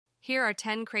Here are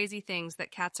 10 crazy things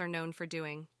that cats are known for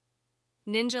doing.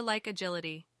 Ninja-like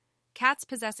agility. Cats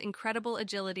possess incredible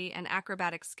agility and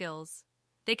acrobatic skills.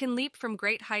 They can leap from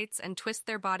great heights and twist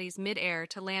their bodies mid-air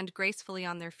to land gracefully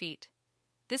on their feet.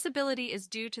 This ability is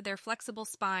due to their flexible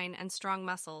spine and strong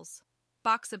muscles.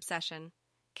 Box obsession.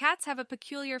 Cats have a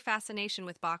peculiar fascination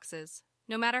with boxes.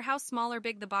 No matter how small or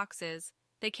big the box is,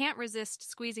 they can't resist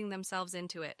squeezing themselves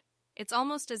into it. It's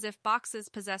almost as if boxes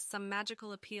possess some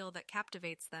magical appeal that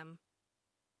captivates them.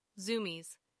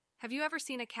 Zoomies. Have you ever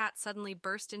seen a cat suddenly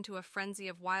burst into a frenzy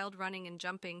of wild running and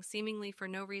jumping, seemingly for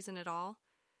no reason at all?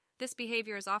 This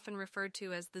behavior is often referred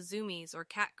to as the zoomies or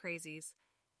cat crazies.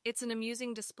 It's an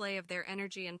amusing display of their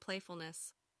energy and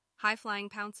playfulness. High-flying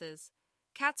pounces.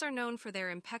 Cats are known for their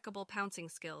impeccable pouncing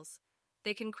skills.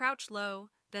 They can crouch low,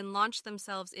 then launch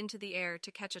themselves into the air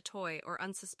to catch a toy or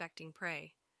unsuspecting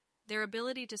prey. Their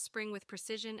ability to spring with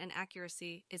precision and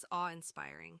accuracy is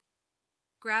awe-inspiring.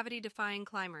 Gravity-defying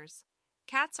climbers.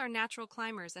 Cats are natural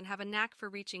climbers and have a knack for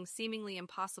reaching seemingly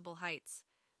impossible heights.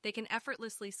 They can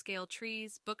effortlessly scale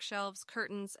trees, bookshelves,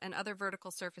 curtains, and other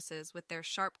vertical surfaces with their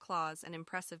sharp claws and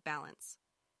impressive balance.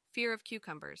 Fear of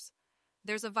cucumbers.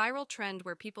 There's a viral trend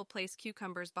where people place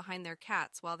cucumbers behind their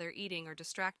cats while they're eating or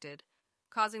distracted,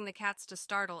 causing the cats to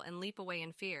startle and leap away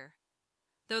in fear.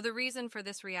 Though the reason for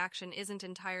this reaction isn't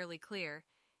entirely clear,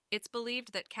 it's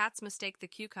believed that cats mistake the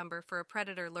cucumber for a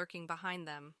predator lurking behind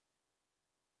them.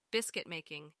 Biscuit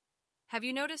making. Have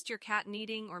you noticed your cat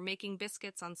kneading or making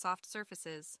biscuits on soft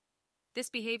surfaces? This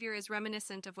behavior is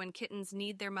reminiscent of when kittens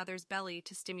knead their mother's belly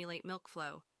to stimulate milk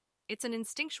flow. It's an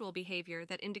instinctual behavior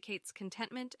that indicates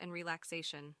contentment and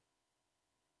relaxation.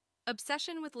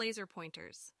 Obsession with laser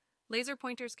pointers. Laser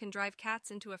pointers can drive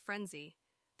cats into a frenzy.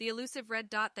 The elusive red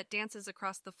dot that dances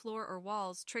across the floor or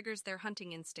walls triggers their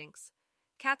hunting instincts.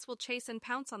 Cats will chase and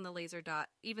pounce on the laser dot,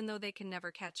 even though they can never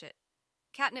catch it.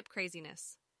 Catnip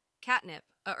craziness. Catnip,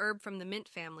 a herb from the mint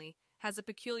family, has a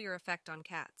peculiar effect on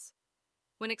cats.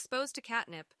 When exposed to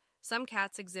catnip, some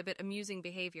cats exhibit amusing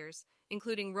behaviors,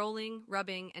 including rolling,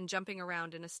 rubbing, and jumping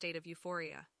around in a state of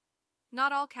euphoria.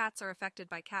 Not all cats are affected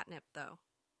by catnip, though.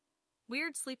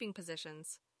 Weird sleeping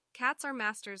positions. Cats are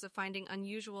masters of finding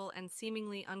unusual and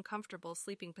seemingly uncomfortable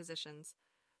sleeping positions.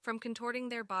 From contorting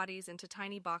their bodies into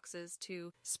tiny boxes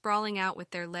to sprawling out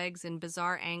with their legs in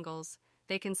bizarre angles,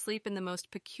 they can sleep in the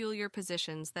most peculiar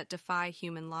positions that defy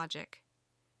human logic.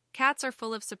 Cats are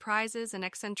full of surprises and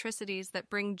eccentricities that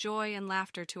bring joy and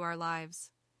laughter to our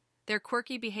lives. Their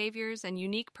quirky behaviors and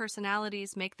unique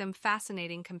personalities make them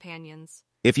fascinating companions.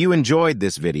 If you enjoyed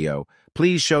this video,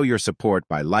 please show your support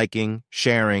by liking,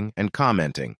 sharing, and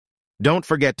commenting. Don't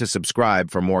forget to subscribe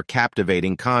for more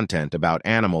captivating content about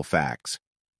animal facts.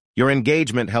 Your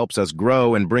engagement helps us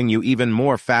grow and bring you even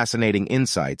more fascinating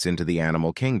insights into the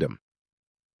animal kingdom.